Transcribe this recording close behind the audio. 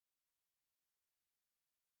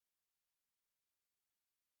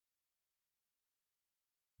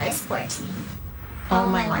sport. All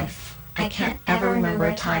my life, I can't ever remember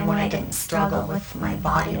a time when I didn't struggle with my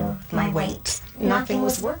body or my weight. Nothing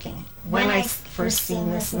was working. When I first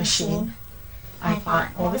seen this machine, I thought,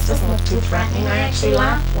 well, this doesn't look too threatening. I actually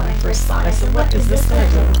laughed when I first saw it. I said, what is this going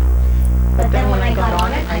to do? But then when I got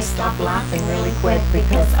on it, I stopped laughing really quick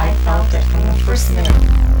because I felt it from the first minute.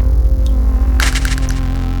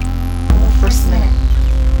 From the first minute.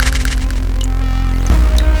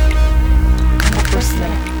 From the first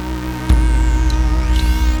minute.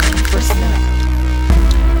 From the first minute.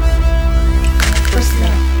 First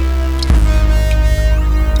minute.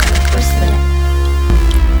 First minute.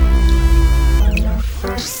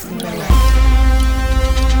 First minute.